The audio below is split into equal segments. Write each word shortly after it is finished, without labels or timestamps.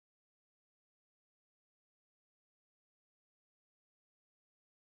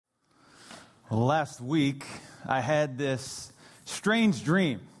Last week, I had this strange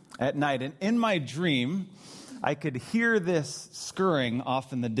dream at night, and in my dream, I could hear this scurrying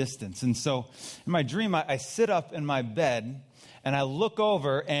off in the distance. And so, in my dream, I sit up in my bed, and I look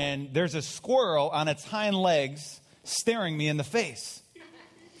over, and there's a squirrel on its hind legs staring me in the face.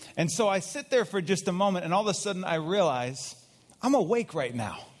 And so I sit there for just a moment, and all of a sudden, I realize I'm awake right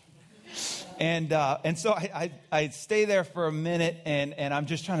now. And so I stay there for a minute, and I'm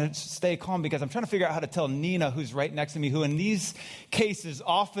just trying to stay calm because I'm trying to figure out how to tell Nina, who's right next to me, who in these cases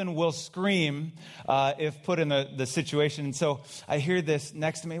often will scream if put in the situation. And so I hear this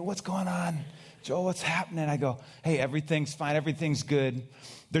next to me, "What's going on? Joel, what's happening?" I go, "Hey, everything's fine. Everything's good.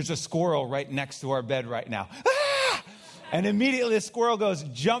 There's a squirrel right next to our bed right now." And immediately the squirrel goes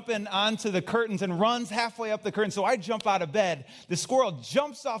jumping onto the curtains and runs halfway up the curtain. So I jump out of bed. The squirrel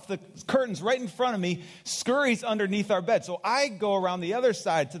jumps off the curtains right in front of me, scurries underneath our bed. So I go around the other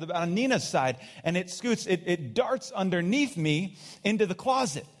side, on Nina's side, and it darts underneath me into the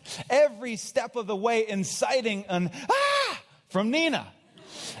closet. Every step of the way inciting an from Nina.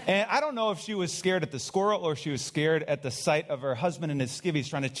 And I don't know if she was scared at the squirrel or she was scared at the sight of her husband and his skivvies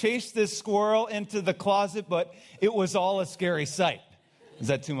trying to chase this squirrel into the closet, but it was all a scary sight. Is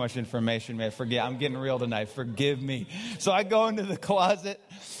that too much information, man? I'm getting real tonight. Forgive me. So I go into the closet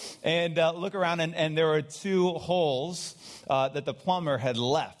and look around, and there were two holes that the plumber had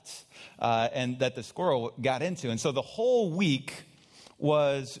left and that the squirrel got into. And so the whole week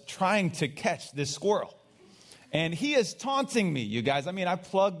was trying to catch this squirrel. And he is taunting me, you guys. I mean, I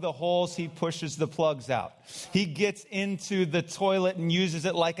plug the holes. He pushes the plugs out. He gets into the toilet and uses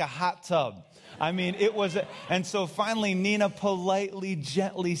it like a hot tub. I mean, and so finally Nina politely,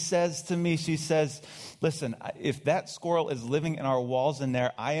 gently says to me, she says, "Listen, if that squirrel is living in our walls in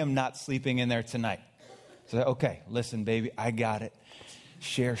there, I am not sleeping in there tonight." So, "Okay, listen, baby, I got it.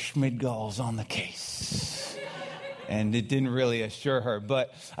 Cher Schmidgall's on the case." And it didn't really assure her.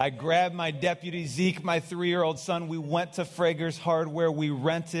 But I grabbed my deputy, Zeke, my 3-year-old son. We went to Frager's Hardware. We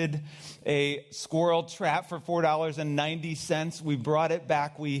rented a squirrel trap for $4.90. We brought it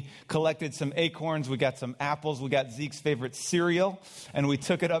back. We collected some acorns. We got some apples. We got Zeke's favorite cereal. And we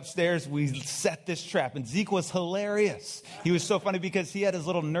took it upstairs. We set this trap. And Zeke was hilarious. He was so funny because he had his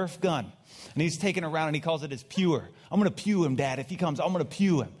little Nerf gun. And he's taking around and he calls it his pewer. "I'm going to pew him, Dad. If he comes, I'm going to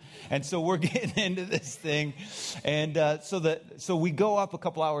pew him." And so we're getting into this thing. And so we go up a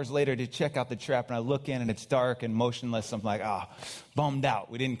couple hours later to check out the trap. And I look in and it's dark and motionless. I'm like, bummed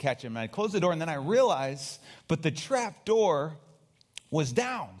out. We didn't catch him. And I close the door and then I realize, but the trap door was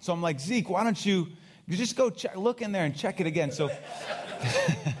down. So I'm like, "Zeke, why don't you just go look in there and check it again." So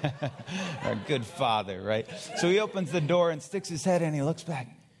our good father, right? So he opens the door and sticks his head in and he looks back.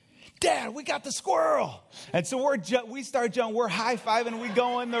 "Dad, we got the squirrel." And so we start jumping, we're high-fiving, we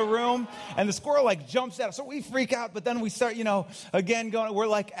go in the room, and the squirrel jumps at us. So we freak out, but then we start, again going, we're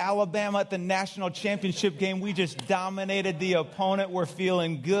like Alabama at the national championship game. We just dominated the opponent. We're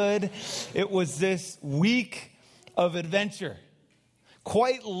feeling good. It was this week of adventure.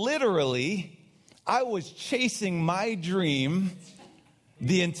 Quite literally, I was chasing my dream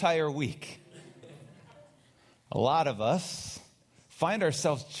the entire week. A lot of us find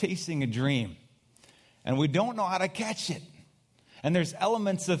ourselves chasing a dream, and we don't know how to catch it. And there's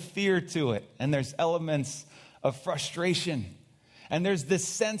elements of fear to it, and there's elements of frustration. And there's this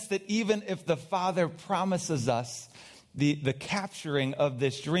sense that even if the Father promises us the capturing of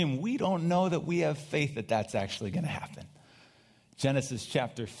this dream, we don't know that we have faith that that's actually going to happen. Genesis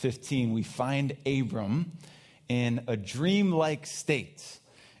chapter 15, we find Abram in a dreamlike state.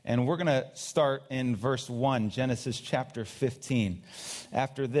 And we're going to start in verse 1, Genesis chapter 15.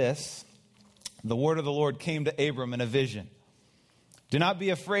 After this, the word of the Lord came to Abram in a vision. "Do not be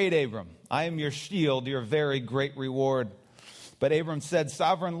afraid, Abram. I am your shield, your very great reward." But Abram said,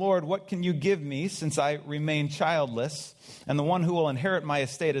 "Sovereign Lord, what can you give me since I remain childless? And the one who will inherit my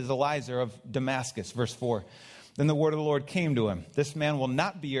estate is Eliezer of Damascus." Verse 4. Then the word of the Lord came to him. "This man will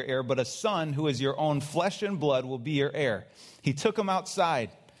not be your heir, but a son who is your own flesh and blood will be your heir." He took him outside.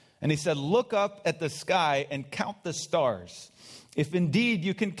 And he said, "Look up at the sky and count the stars, if indeed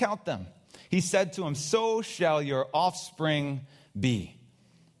you can count them." He said to him, "So shall your offspring be."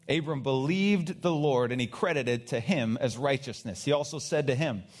 Abram believed the Lord, and he credited to him as righteousness. He also said to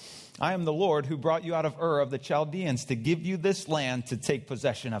him, "I am the Lord who brought you out of Ur of the Chaldeans to give you this land to take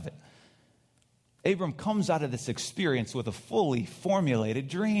possession of it." Abram comes out of this experience with a fully formulated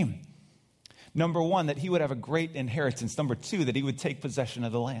dream. Number one, that he would have a great inheritance. Number two, that he would take possession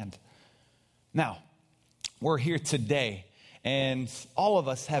of the land. Now, we're here today, and all of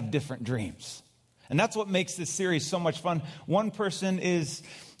us have different dreams. And that's what makes this series so much fun. One person is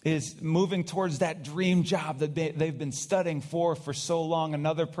moving towards that dream job that they've been studying for so long.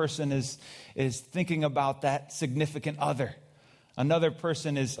 Another person is thinking about that significant other. Another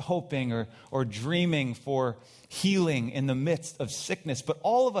person is hoping or dreaming for healing in the midst of sickness. But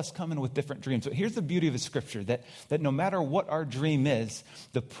all of us come in with different dreams. So here's the beauty of the scripture, that no matter what our dream is,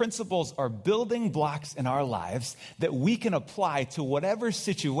 the principles are building blocks in our lives that we can apply to whatever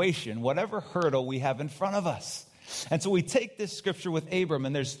situation, whatever hurdle we have in front of us. And so we take this scripture with Abram,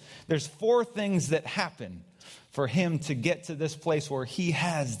 and there's 4 things that happen for him to get to this place where he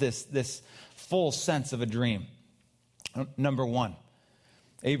has this full sense of a dream. Number 1,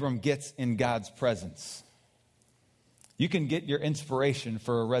 Abram gets in God's presence. You can get your inspiration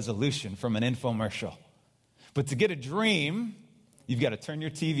for a resolution from an infomercial. But to get a dream, you've got to turn your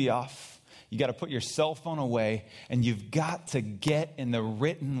TV off. You got to put your cell phone away, and you've got to get in the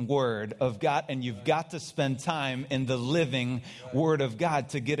written word of God, and you've got to spend time in the living word of God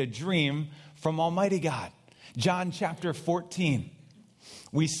to get a dream from Almighty God. John chapter 14.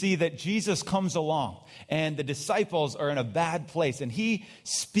 We see that Jesus comes along and the disciples are in a bad place, and he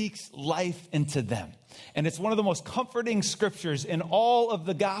speaks life into them. And it's one of the most comforting scriptures in all of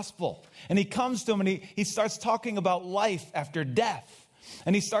the gospel. And he comes to them and he starts talking about life after death.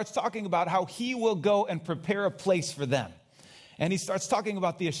 And he starts talking about how he will go and prepare a place for them. And he starts talking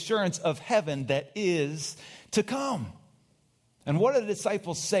about the assurance of heaven that is to come. And what do the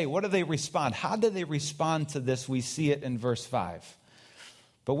disciples say? What do they respond? How do they respond to this? We see it in verse 5.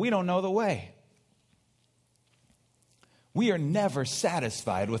 But we don't know the way. We are never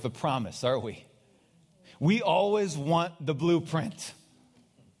satisfied with a promise, are we? We always want the blueprint.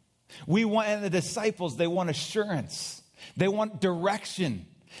 And the disciples, they want assurance. They want direction.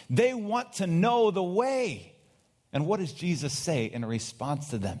 They want to know the way. And what does Jesus say in response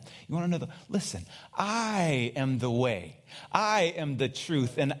to them? You want to know listen, I am the way. I am the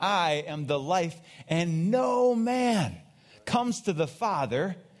truth, and I am the life, and no man comes to the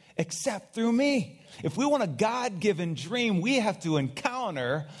Father except through me. If we want a God-given dream, we have to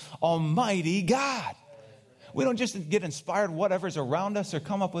encounter Almighty God. We don't just get inspired whatever's around us or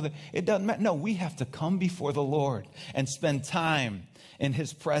come up with it. It doesn't matter. No, we have to come before the Lord and spend time in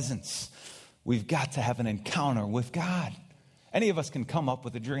his presence. We've got to have an encounter with God. Any of us can come up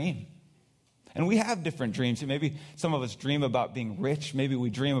with a dream. And we have different dreams. Maybe some of us dream about being rich. Maybe we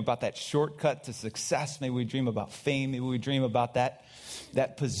dream about that shortcut to success. Maybe we dream about fame. Maybe we dream about that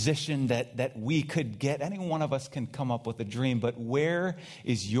position that we could get. Any one of us can come up with a dream. But where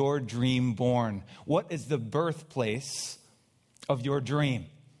is your dream born? What is the birthplace of your dream?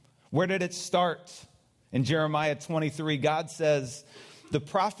 Where did it start? In Jeremiah 23, God says, the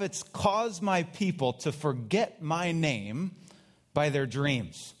prophets cause my people to forget my name by their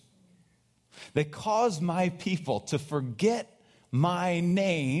dreams. They cause my people to forget my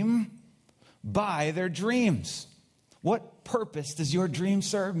name by their dreams. What purpose does your dream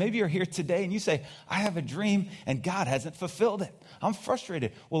serve? Maybe you're here today and you say, I have a dream and God hasn't fulfilled it. I'm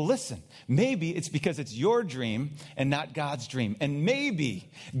frustrated. Well, listen, maybe it's because it's your dream and not God's dream. And maybe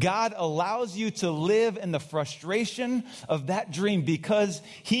God allows you to live in the frustration of that dream because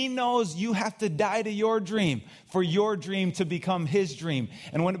he knows you have to die to your dream for your dream to become his dream.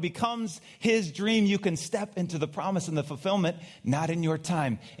 And when it becomes his dream, you can step into the promise and the fulfillment, not in your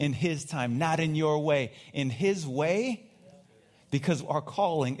time, in his time, not in your way, in his way. Because our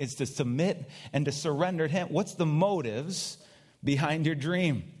calling is to submit and to surrender to him. What's the motives behind your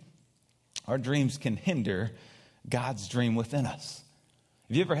dream? Our dreams can hinder God's dream within us.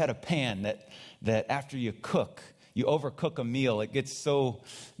 Have you ever had a pan that after you cook, you overcook a meal, it gets so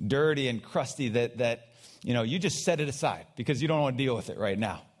dirty and crusty that you just set it aside because you don't want to deal with it right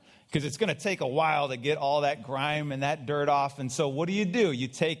now? Because it's going to take a while to get all that grime and that dirt off. And so what do? You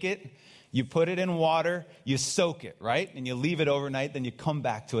take it, you put it in water, you soak it, right? And you leave it overnight, then you come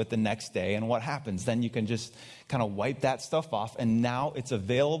back to it the next day. And what happens? Then you can just kind of wipe that stuff off, and now it's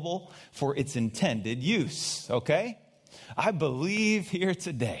available for its intended use, okay? I believe here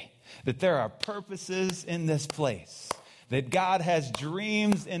today that there are purposes in this place, that God has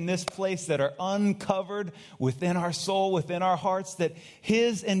dreams in this place that are uncovered within our soul, within our hearts, that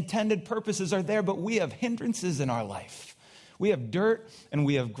his intended purposes are there, but we have hindrances in our life. We have dirt and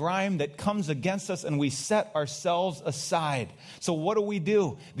we have grime that comes against us, and we set ourselves aside. So what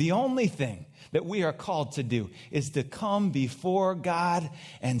do? The only thing that we are called to do is to come before God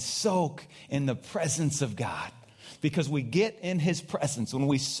and soak in the presence of God. Because we get in his presence. When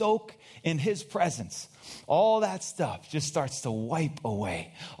we soak in his presence, all that stuff just starts to wipe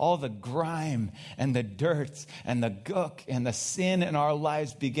away. All the grime and the dirt and the gook and the sin in our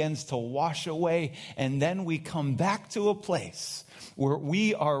lives begins to wash away. And then we come back to a place where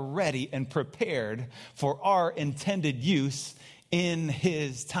we are ready and prepared for our intended use in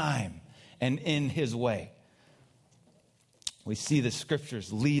his time and in his way. We see the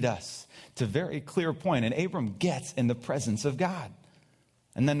scriptures lead us to a very clear point, and Abram gets in the presence of God.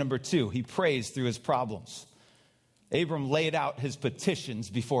 And then number 2, he prays through his problems. Abram laid out his petitions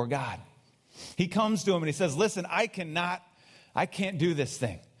before God. He comes to him and he says, listen, I can't do this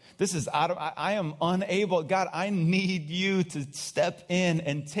thing. This is I am unable. God, I need you to step in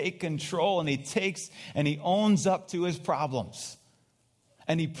and take control. And he takes and he owns up to his problems.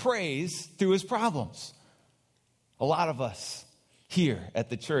 And he prays through his problems. A lot of us here at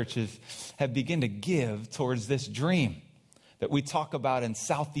the church have begun to give towards this dream that we talk about in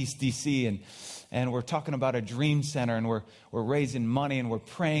Southeast DC, and we're talking about a dream center, and we're raising money, and we're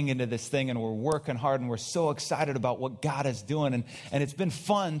praying into this thing, and we're working hard, and we're so excited about what God is doing, and it's been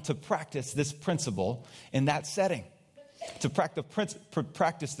fun to practice this principle in that setting, to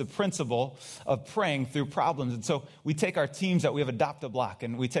practice the principle of praying through problems. And so we take our teams out. We have Adopt a Block,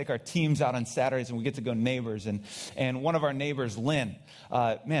 and we take our teams out on Saturdays, and we get to go neighbors. And one of our neighbors, Lynn,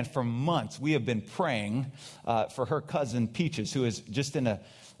 for months we have been praying for her cousin Peaches, who is just in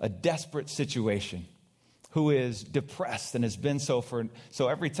a desperate situation, who is depressed and has been so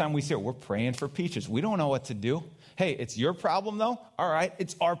every time we see her, we're praying for Peaches. We don't know what to do. Hey, it's your problem though? All right,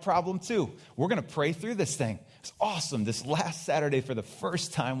 it's our problem too. We're going to pray through this thing. It's awesome. This last Saturday, for the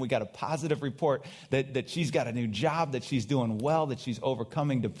first time, we got a positive report that she's got a new job, that she's doing well, that she's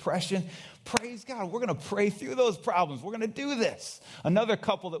overcoming depression. Praise God. We're going to pray through those problems. We're going to do this. Another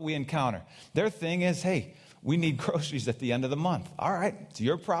couple that we encounter, their thing is, hey, we need groceries at the end of the month. All right, it's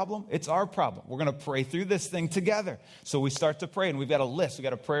your problem. It's our problem. We're going to pray through this thing together. So we start to pray, and we've got a list. We've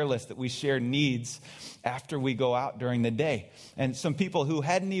got a prayer list that we share needs after we go out during the day. And some people who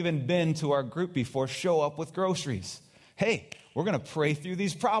hadn't even been to our group before show up with groceries. Hey, we're going to pray through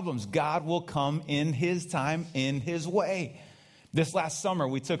these problems. God will come in his time, in his way. This last summer,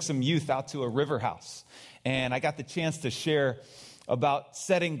 we took some youth out to a river house, and I got the chance to share about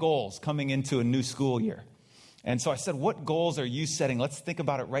setting goals coming into a new school year. And so I said, what goals are you setting? Let's think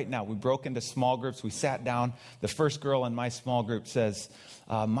about it right now. We broke into small groups. We sat down. The first girl in my small group says,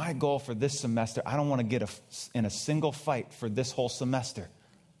 my goal for this semester, I don't want to get in a single fight for this whole semester.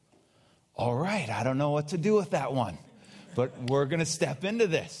 All right, I don't know what to do with that one, but we're going to step into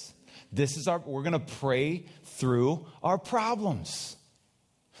this. We're going to pray through our problems.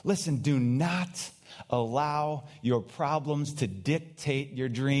 Listen, do not allow your problems to dictate your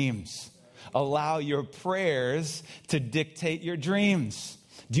dreams. Allow your prayers to dictate your dreams.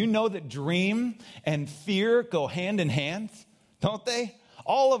 Do you know that dream and fear go hand in hand? Don't they?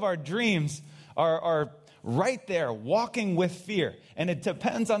 All of our dreams are right there, walking with fear. And it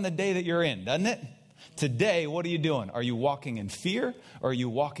depends on the day that you're in, doesn't it? Today, what are you doing? Are you walking in fear, or are you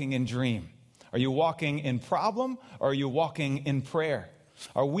walking in dream? Are you walking in problem, or are you walking in prayer?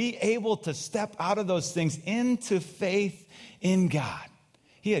 Are we able to step out of those things into faith in God?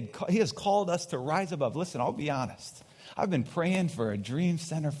 He has called us to rise above. Listen, I'll be honest. I've been praying for a dream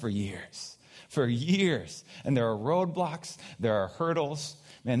center for years. And there are roadblocks. There are hurdles.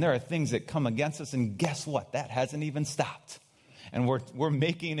 Man, there are things that come against us. And guess what? That hasn't even stopped. And we're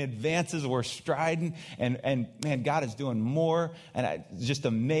making advances. We're striding. And man, God is doing more. And I'm just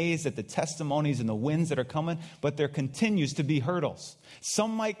amazed at the testimonies and the wins that are coming. But there continues to be hurdles.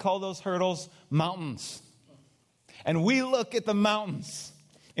 Some might call those hurdles mountains. And we look at the mountains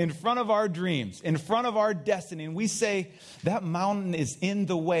in front of our dreams, in front of our destiny, and we say, that mountain is in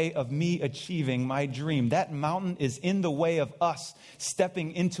the way of me achieving my dream. That mountain is in the way of us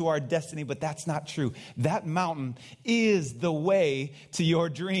stepping into our destiny, but that's not true. That mountain is the way to your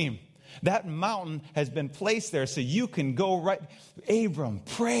dream. That mountain has been placed there so you can go right. Abram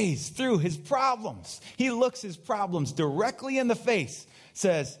prays through his problems. He looks his problems directly in the face,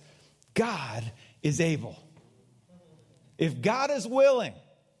 says, God is able. If God is willing,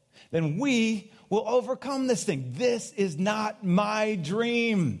 then we will overcome this thing. This is not my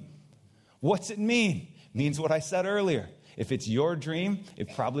dream. What's it mean? It means what I said earlier. If it's your dream,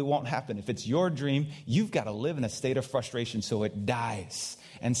 it probably won't happen. If it's your dream, you've got to live in a state of frustration so it dies.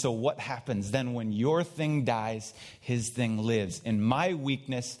 And so what happens then when your thing dies, his thing lives. In my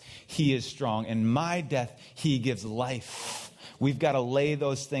weakness, he is strong. In my death, he gives life. We've got to lay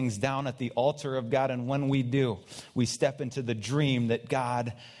those things down at the altar of God. And when we do, we step into the dream that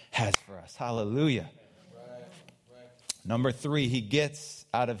God has for us. Hallelujah. Right. Number 3, he gets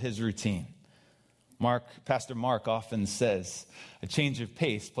out of his routine. Pastor Mark often says, a change of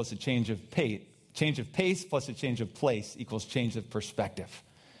pace plus a change of pace plus a change of place equals change of perspective.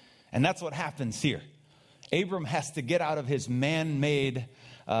 And that's what happens here. Abram has to get out of his man-made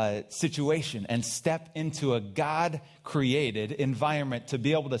situation and step into a God-created environment to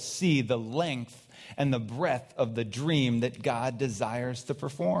be able to see the length and the breadth of the dream that God desires to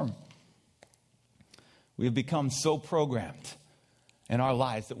perform. We have become so programmed in our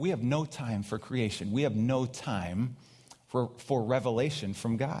lives that we have no time for creation. We have no time for revelation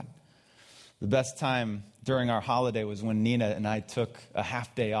from God. The best time during our holiday was when Nina and I took a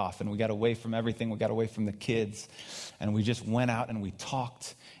half day off and we got away from everything. We got away from the kids and we just went out and we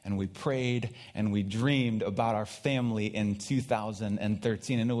talked and we prayed and we dreamed about our family in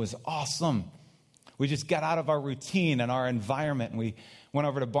 2013, and it was awesome. We just got out of our routine and our environment, and we went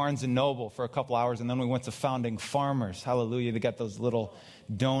over to Barnes & Noble for a couple hours, and then we went to Founding Farmers. Hallelujah. They got those little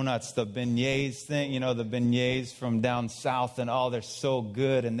donuts, the beignets thing, the beignets from down south, and they're so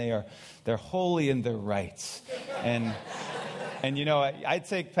good, and they're holy in their rights. And I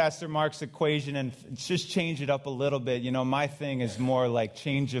take Pastor Mark's equation and just change it up a little bit. My thing is more like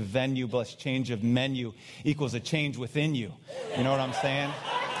change of venue plus change of menu equals a change within you. You know what I'm saying?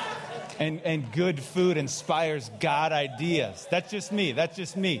 And good food inspires God ideas. That's just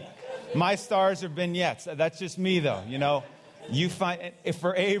me. My stars are beignets. That's just me, though. You find,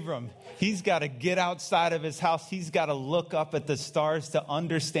 for Abram, he's got to get outside of his house. He's got to look up at the stars to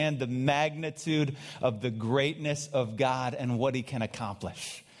understand the magnitude of the greatness of God and what he can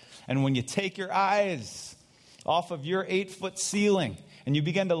accomplish. And when you take your eyes off of your 8-foot ceiling and you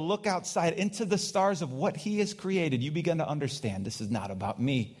begin to look outside into the stars of what he has created, you begin to understand this is not about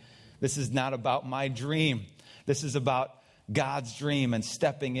me. This is not about my dream. This is about God's dream and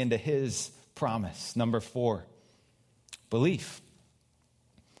stepping into his promise. Number 4, belief.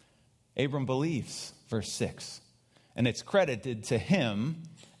 Abram believes, verse 6, and it's credited to him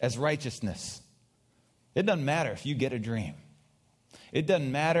as righteousness. It doesn't matter if you get a dream. It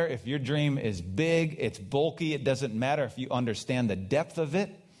doesn't matter if your dream is big, it's bulky. It doesn't matter if you understand the depth of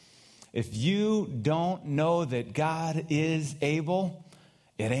it. If you don't know that God is able,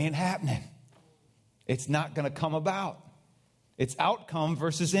 it ain't happening. It's not going to come about. It's outcome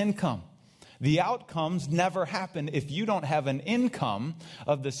versus income. The outcomes never happen if you don't have an income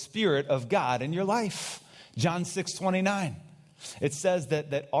of the Spirit of God in your life. John 6:29. It says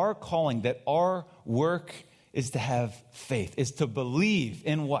that our calling, that our work is to have faith, is to believe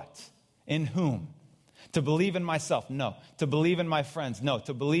in what? In whom? To believe in myself? No. To believe in my friends? No.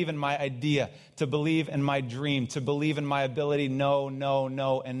 To believe in my idea? To believe in my dream? To believe in my ability? No, no,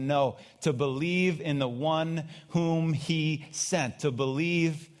 no, and no. To believe in the one whom he sent. To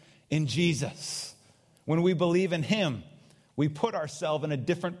believe in Jesus. When we believe in him, we put ourselves in a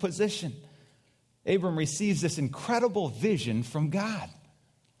different position. Abram receives this incredible vision from God.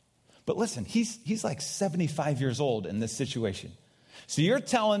 But listen, he's like 75 years old in this situation. So you're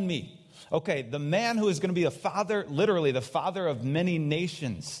telling me, okay, the man who is going to be a father, literally the father of many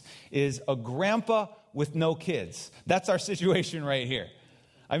nations, is a grandpa with no kids. That's our situation right here.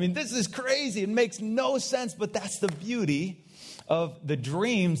 I mean, this is crazy. It makes no sense, but that's the beauty of the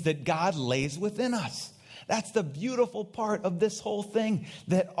dreams that God lays within us. That's the beautiful part of this whole thing,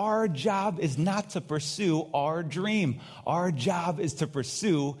 that our job is not to pursue our dream. Our job is to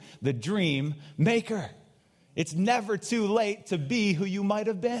pursue the dream maker. It's never too late to be who you might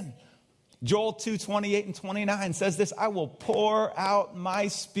have been. Joel 2:28 and 29 says this: I will pour out my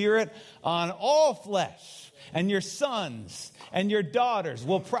spirit on all flesh, and your sons and your daughters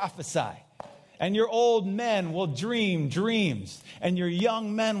will prophesy, and your old men will dream dreams, and your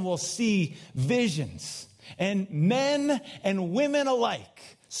young men will see visions. And men and women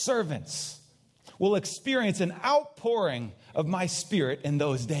alike, servants, will experience an outpouring of my spirit in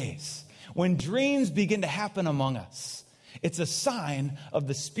those days. When dreams begin to happen among us, it's a sign of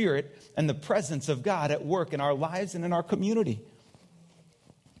the Spirit and the presence of God at work in our lives and in our community.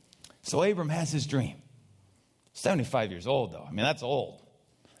 So Abram has his dream. 75 years old, though. I mean, that's old.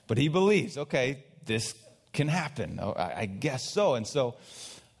 But he believes, okay, this can happen. I guess so. And so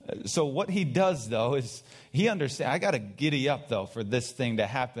what he does, though, is he understands, I got to giddy up, though, for this thing to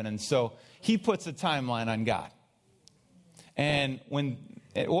happen. And so he puts a timeline on God. And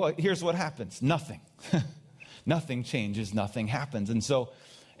here's what happens. Nothing. Nothing changes. Nothing happens. And so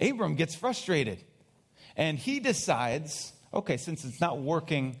Abram gets frustrated. And he decides, okay, since it's not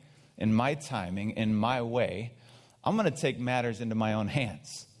working in my timing, in my way, I'm going to take matters into my own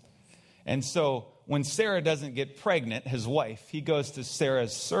hands. And so when Sarah doesn't get pregnant, his wife, he goes to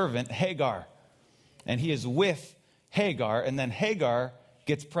Sarah's servant, Hagar. And he is with Hagar, and then Hagar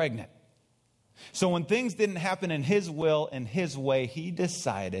gets pregnant. So when things didn't happen in his will and his way, he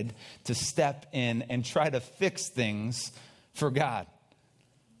decided to step in and try to fix things for God.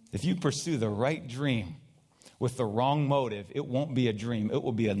 If you pursue the right dream with the wrong motive, it won't be a dream. It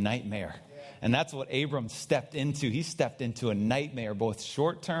will be a nightmare. And that's what Abram stepped into. He stepped into a nightmare, both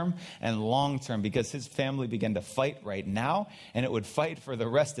short-term and long-term, because his family began to fight right now, and it would fight for the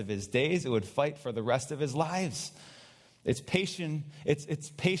rest of his days. It would fight for the rest of his lives. It's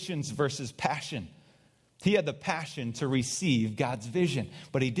patience versus passion. He had the passion to receive God's vision,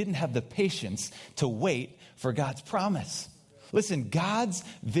 but he didn't have the patience to wait for God's promise. Listen, God's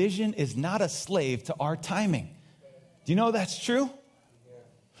vision is not a slave to our timing. Do you know that's true?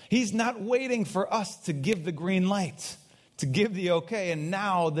 He's not waiting for us to give the green light, to give the okay, and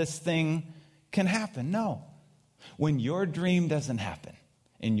now this thing can happen. No. When your dream doesn't happen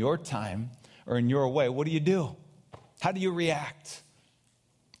in your time or in your way, what do? How do you react?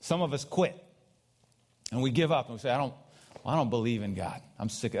 Some of us quit and we give up and we say, I don't believe in God. I'm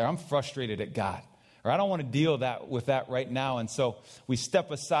sick. I'm frustrated at God. Or I don't want to deal with that right now. And so we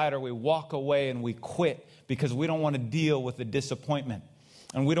step aside or we walk away and we quit because we don't want to deal with the disappointment.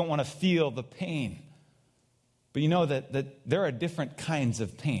 And we don't want to feel the pain. But you know that there are different kinds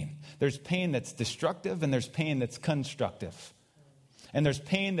of pain. There's pain that's destructive and there's pain that's constructive. And there's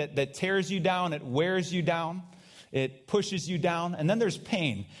pain that tears you down, it wears you down, it pushes you down. And then there's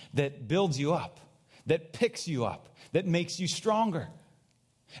pain that builds you up, that picks you up, that makes you stronger.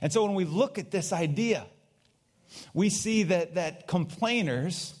 And so when we look at this idea, we see that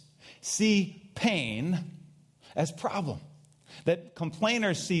complainers see pain as problem. That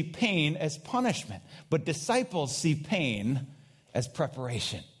complainers see pain as punishment, but disciples see pain as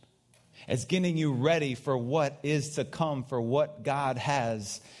preparation, as getting you ready for what is to come, for what God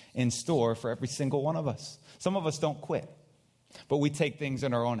has in store for every single one of us. Some of us don't quit, but we take things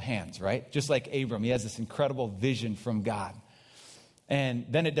in our own hands, right? Just like Abram, he has this incredible vision from God. And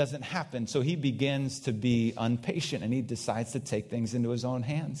then it doesn't happen, so he begins to be impatient, and he decides to take things into his own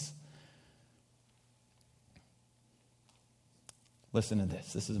hands. Listen to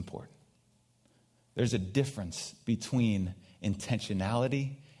this. This is important. There's a difference between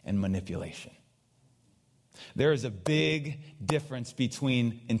intentionality and manipulation. There is a big difference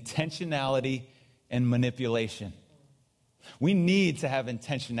between intentionality and manipulation. We need to have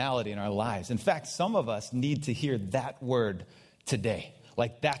intentionality in our lives. In fact, some of us need to hear that word today.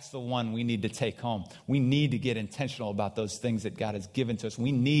 Like that's the one we need to take home. We need to get intentional about those things that God has given to us.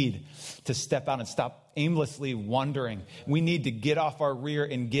 We need to step out and stop aimlessly wandering. We need to get off our rear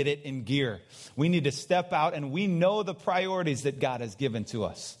and get it in gear. We need to step out and we know the priorities that God has given to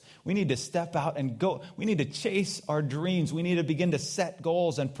us. We need to step out and go. We need to chase our dreams. We need to begin to set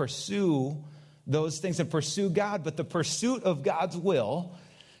goals and pursue those things and pursue God. But the pursuit of God's will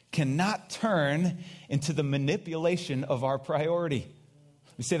cannot turn into the manipulation of our priority.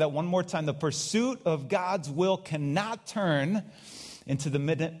 We say that one more time. The pursuit of God's will cannot turn into the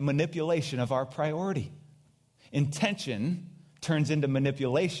manipulation of our priority. Intention turns into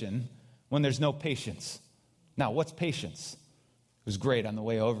manipulation when there's no patience. Now, what's patience? It was great on the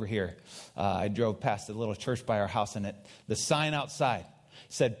way over here. I drove past a little church by our house, and the sign outside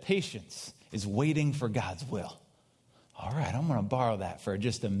said, "Patience is waiting for God's will." All right, I'm going to borrow that for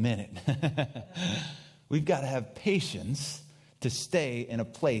just a minute. We've got to have patience to stay in a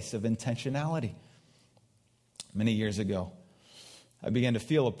place of intentionality. Many years ago, I began to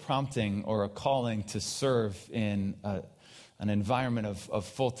feel a prompting or a calling to serve in an environment of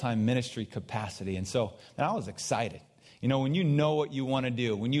full-time ministry capacity. And I was excited. You know, when you know what you want to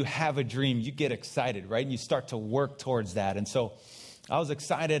do, when you have a dream, you get excited, right? And you start to work towards that. And so I was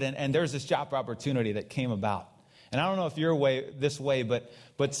excited, and there's this job opportunity that came about. And I don't know if you're this way,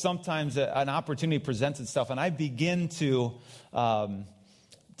 but sometimes an opportunity presents itself, and I begin to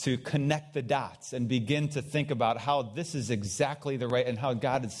connect the dots and begin to think about how this is exactly the right, and how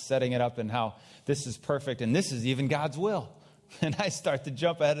God is setting it up, and how this is perfect, and this is even God's will. And I start to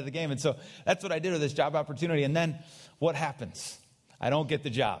jump ahead of the game. And so that's what I did with this job opportunity. And then what happens? I don't get the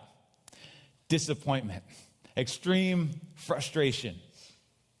job. Disappointment. Extreme frustration.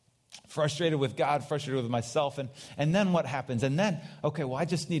 Frustrated with God, frustrated with myself. And then what happens? And then, okay, well, I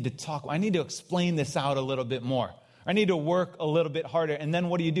just need to talk. I need to explain this out a little bit more. I need to work a little bit harder. And then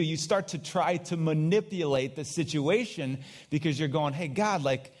what do? You start to try to manipulate the situation because you're going, hey, God,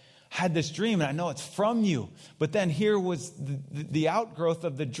 had this dream and I know it's from you. But then here was the outgrowth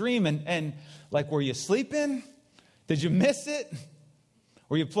of the dream. And were you sleeping? Did you miss it?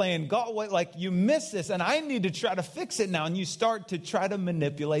 Were you playing golf? You missed this, and I need to try to fix it now. And you start to try to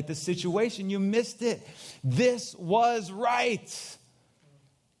manipulate the situation. You missed it. This was right.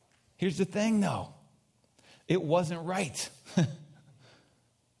 Here's the thing, though. It wasn't right.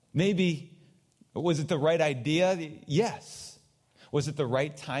 Maybe, was it the right idea? Yes. Was it the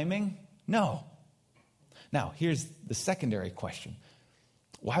right timing? No. Now, here's the secondary question.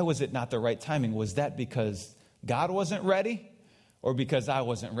 Why was it not the right timing? Was that because God wasn't ready or because I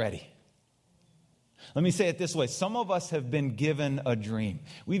wasn't ready? Let me say it this way. Some of us have been given a dream.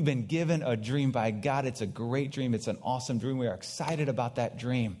 We've been given a dream by God. It's a great dream. It's an awesome dream. We are excited about that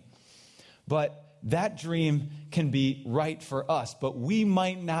dream. But that dream can be right for us, but we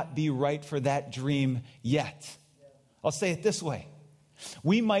might not be right for that dream yet. I'll say it this way.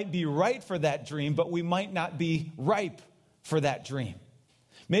 We might be right for that dream, but we might not be ripe for that dream.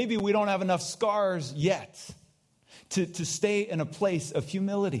 Maybe we don't have enough scars yet to stay in a place of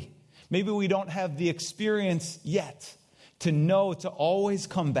humility. Maybe we don't have the experience yet to know to always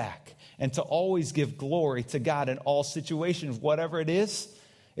come back and to always give glory to God in all situations, whatever it is.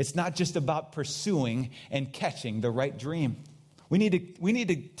 It's not just about pursuing and catching the right dream. We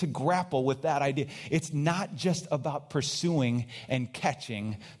need to grapple with that idea. It's not just about pursuing and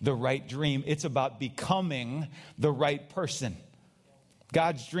catching the right dream. It's about becoming the right person.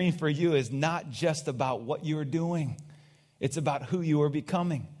 God's dream for you is not just about what you're doing. It's about who you are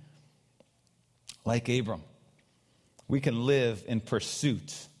becoming. Like Abram, we can live in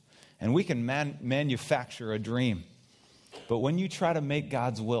pursuit and we can manufacture a dream. But when you try to make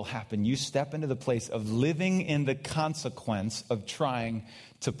God's will happen, you step into the place of living in the consequence of trying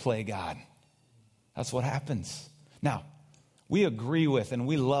to play God. That's what happens. Now, we agree with and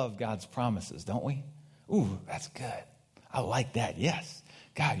we love God's promises, don't we? Ooh, that's good. I like that. Yes.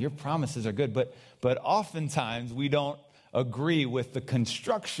 God, your promises are good. But oftentimes we don't agree with the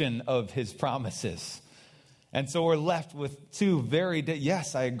construction of his promises. And so we're left with two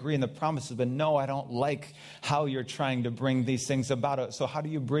yes, I agree in the promises, but no, I don't like how you're trying to bring these things about. So how do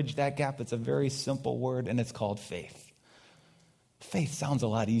you bridge that gap? It's a very simple word, and it's called faith. Faith sounds a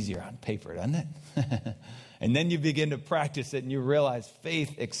lot easier on paper, doesn't it? And then you begin to practice it, and you realize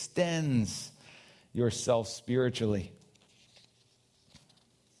faith extends yourself spiritually.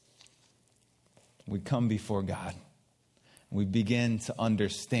 We come before God. We begin to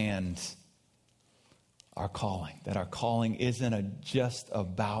understand our calling, that our calling isn't just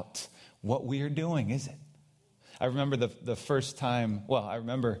about what we are doing, is it? I remember the first time,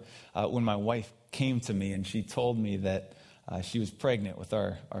 when my wife came to me and she told me that she was pregnant with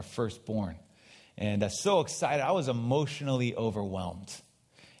our firstborn. And so excited, I was emotionally overwhelmed.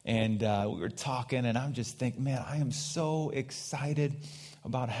 And we were talking and I'm just thinking, man, I am so excited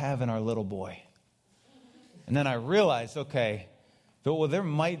about having our little boy. And then I realized, okay, there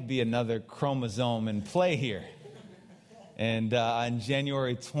might be another chromosome in play here. And on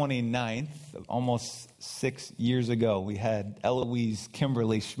January 29th, almost 6 years ago, we had Eloise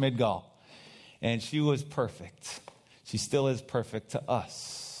Kimberly Schmidgall. And she was perfect. She still is perfect to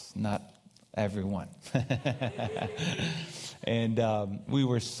us, not everyone. And we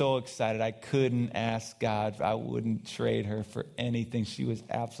were so excited. I couldn't ask God. I wouldn't trade her for anything. She was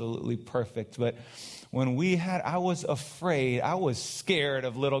absolutely perfect. But when I was afraid. I was scared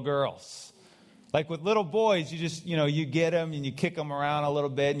of little girls. Like with little boys, you just, you get them and you kick them around a little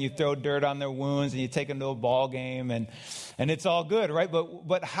bit and you throw dirt on their wounds and you take them to a ball game and it's all good, right?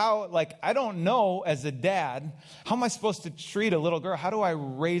 But how, I don't know as a dad, how am I supposed to treat a little girl? How do I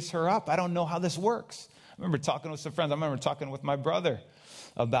raise her up? I don't know how this works. I remember talking with some friends. I remember talking with my brother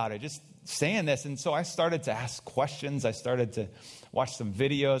about it, just saying this. And so I started to ask questions. I started to watch some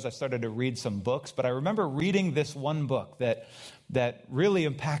videos. I started to read some books. But I remember reading this one book that really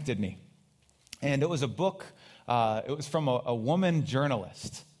impacted me. And it was a book, it was from a woman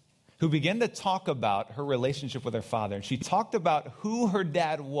journalist who began to talk about her relationship with her father. And she talked about who her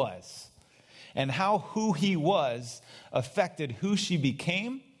dad was and how who he was affected who she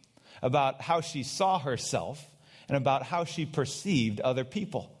became, about how she saw herself, and about how she perceived other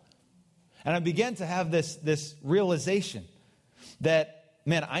people. And I began to have this realization that,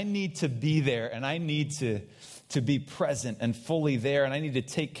 man, I need to be there and I need to be present and fully there, and I need to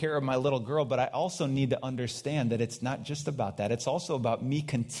take care of my little girl, but I also need to understand that it's not just about that. It's also about me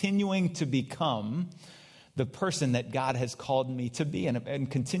continuing to become the person that God has called me to be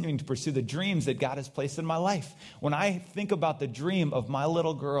and continuing to pursue the dreams that God has placed in my life. When I think about the dream of my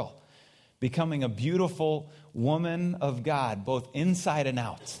little girl becoming a beautiful woman of God, both inside and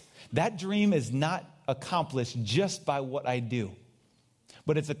out, that dream is not accomplished just by what I do,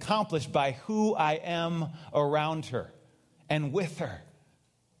 but it's accomplished by who I am around her and with her.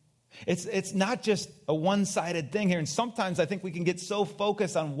 It's not just a one-sided thing here. And sometimes I think we can get so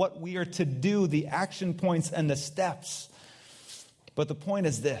focused on what we are to do, the action points and the steps. But the point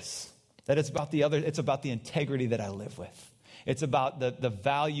is this. That it's about it's about the integrity that I live with. It's about the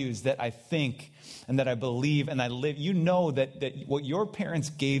values that I think and that I believe and I live. You know that what your parents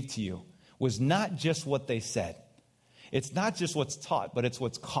gave to you was not just what they said. It's not just what's taught, but it's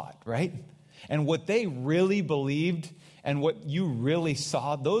what's caught, right? And what they really believed and what you really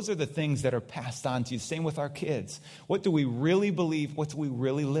saw, those are the things that are passed on to you. Same with our kids. What do we really believe? What do we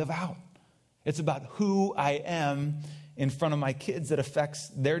really live out? It's about who I am in front of my kids that affects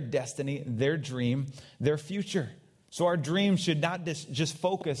their destiny, their dream, their future. So our dreams should not just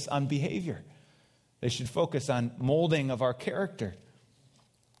focus on behavior. They should focus on molding of our character.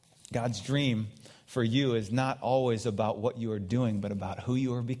 God's dream for you is not always about what you are doing, but about who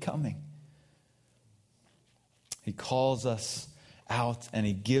you are becoming. He calls us out and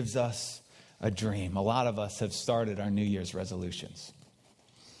he gives us a dream. A lot of us have started our New Year's resolutions.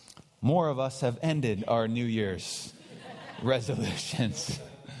 More of us have ended our New Year's resolutions.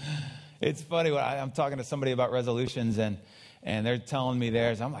 It's funny when I'm talking to somebody about resolutions and they're telling me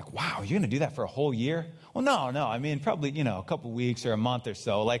theirs. I'm like, wow, you're going to do that for a whole year? Well, no. I mean, probably, a couple weeks or a month or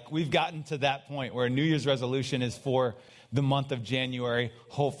so. Like we've gotten to that point where a New Year's resolution is for the month of January,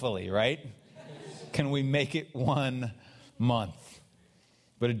 hopefully, right? Can we make it 1 month?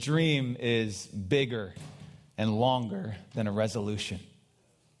 But a dream is bigger and longer than a resolution.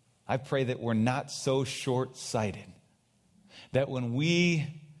 I pray that we're not so short-sighted that when we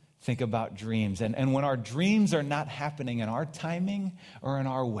think about dreams and when our dreams are not happening in our timing or in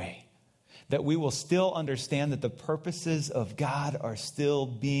our way, that we will still understand that the purposes of God are still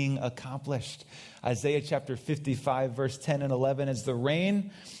being accomplished. Isaiah chapter 55, verse 10 and 11, as the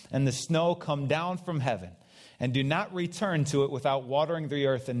rain and the snow come down from heaven and do not return to it without watering the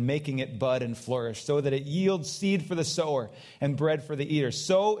earth and making it bud and flourish, so that it yields seed for the sower and bread for the eater.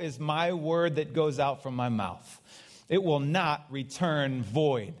 So is my word that goes out from my mouth. It will not return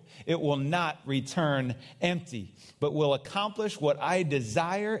void. It will not return empty, but will accomplish what I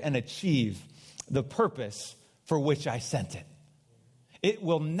desire and achieve the purpose for which I sent it. It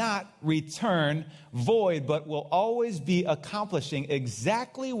will not return void, but will always be accomplishing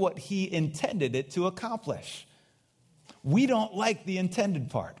exactly what he intended it to accomplish. We don't like the intended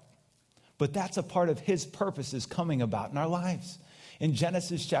part, but that's a part of his purposes coming about in our lives. In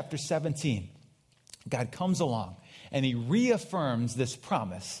Genesis chapter 17, God comes along and he reaffirms this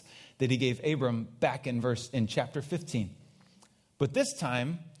promise that he gave Abram back in chapter 15. But this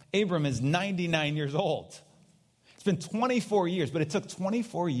time, Abram is 99 years old. It's been 24 years, but it took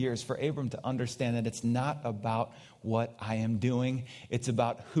 24 years for Abram to understand that it's not about what I am doing. It's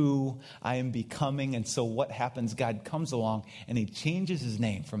about who I am becoming. And so what happens, God comes along and he changes his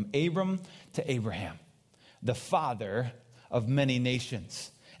name from Abram to Abraham, the father of many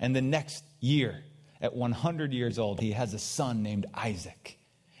nations. And the next year, at 100 years old, he has a son named Isaac.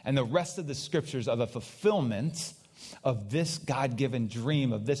 And the rest of the scriptures are the fulfillment of this God-given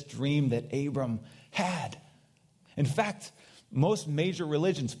dream, of this dream that Abram had. In fact, most major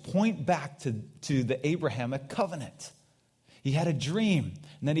religions point back to the Abrahamic covenant. He had a dream,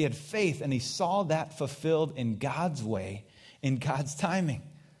 and then he had faith, and he saw that fulfilled in God's way, in God's timing.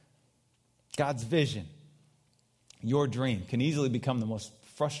 God's vision, your dream, can easily become the most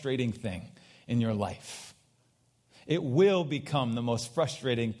frustrating thing in your life. It will become the most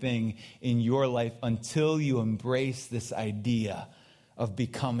frustrating thing in your life until you embrace this idea of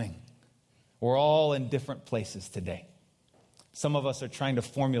becoming. We're all in different places today. Some of us are trying to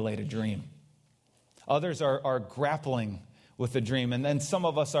formulate a dream. Others are grappling with a dream. And then some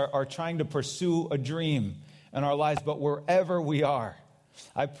of us are trying to pursue a dream in our lives. But wherever we are,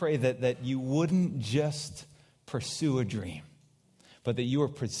 I pray that you wouldn't just pursue a dream, but that you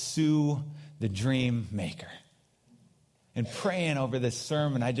would pursue the dream maker. And praying over this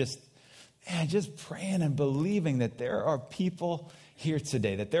sermon, just praying and believing that there are people here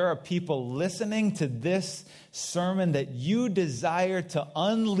today, that there are people listening to this sermon that you desire to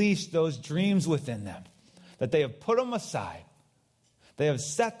unleash those dreams within them, that they have put them aside, they have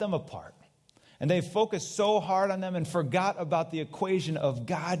set them apart, and they've focused so hard on them and forgot about the equation of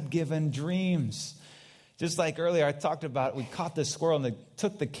God-given dreams. Just like earlier I talked about, we caught this squirrel and they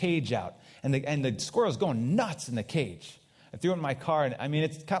took the cage out, and the squirrel's going nuts in the cage. I threw it in my car, and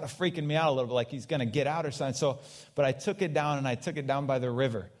it's kind of freaking me out a little bit, like he's going to get out or something. But I took it down, and I took it down by the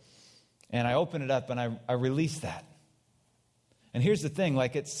river. And I opened it up, and I released that. And here's the thing,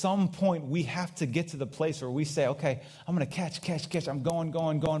 like at some point we have to get to the place where we say, okay, I'm going to catch. I'm going.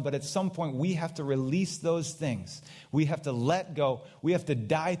 But at some point we have to release those things. We have to let go. We have to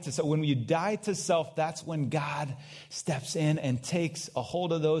die to self. When you die to self, that's when God steps in and takes a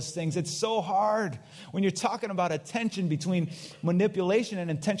hold of those things. It's so hard when you're talking about a tension between manipulation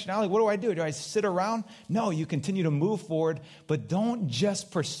and intentionality. What do? Do I sit around? No, you continue to move forward, but don't just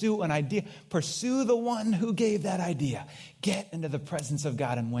pursue an idea. Pursue the one who gave that idea. Get into the presence of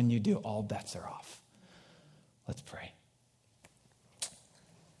God, and when you do, all bets are off. Let's pray.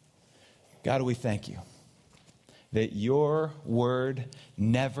 God, we thank you that your word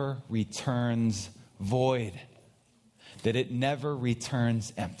never returns void, that it never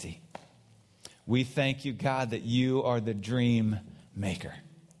returns empty. We thank you, God, that you are the dream maker,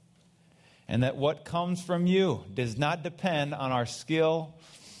 and that what comes from you does not depend on our skill,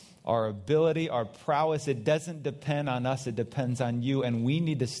 our ability, our prowess. It doesn't depend on us. It depends on you. And we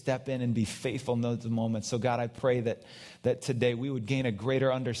need to step in and be faithful in those moments. So God, I pray that today we would gain a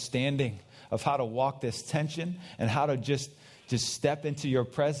greater understanding of how to walk this tension and how to just step into your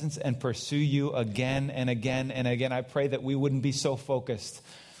presence and pursue you again and again and again. I pray that we wouldn't be so focused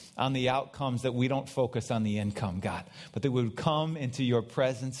on the outcomes that we don't focus on the income, God, but that we would come into your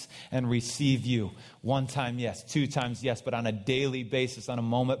presence and receive you. One time, yes. Two times, yes. But on a daily basis, on a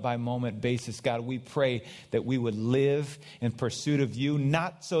moment-by-moment basis, God, we pray that we would live in pursuit of you,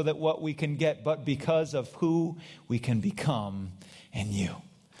 not so that what we can get, but because of who we can become in you.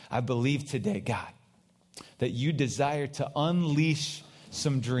 I believe today, God, that you desire to unleash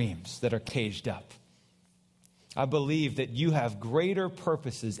some dreams that are caged up. I believe that you have greater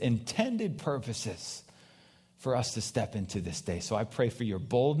purposes, intended purposes for us to step into this day. So I pray for your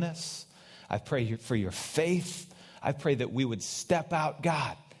boldness. I pray for your faith. I pray that we would step out,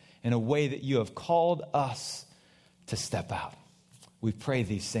 God, in a way that you have called us to step out. We pray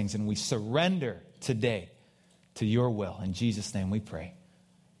these things and we surrender today to your will. In Jesus' name we pray.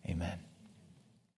 Amen.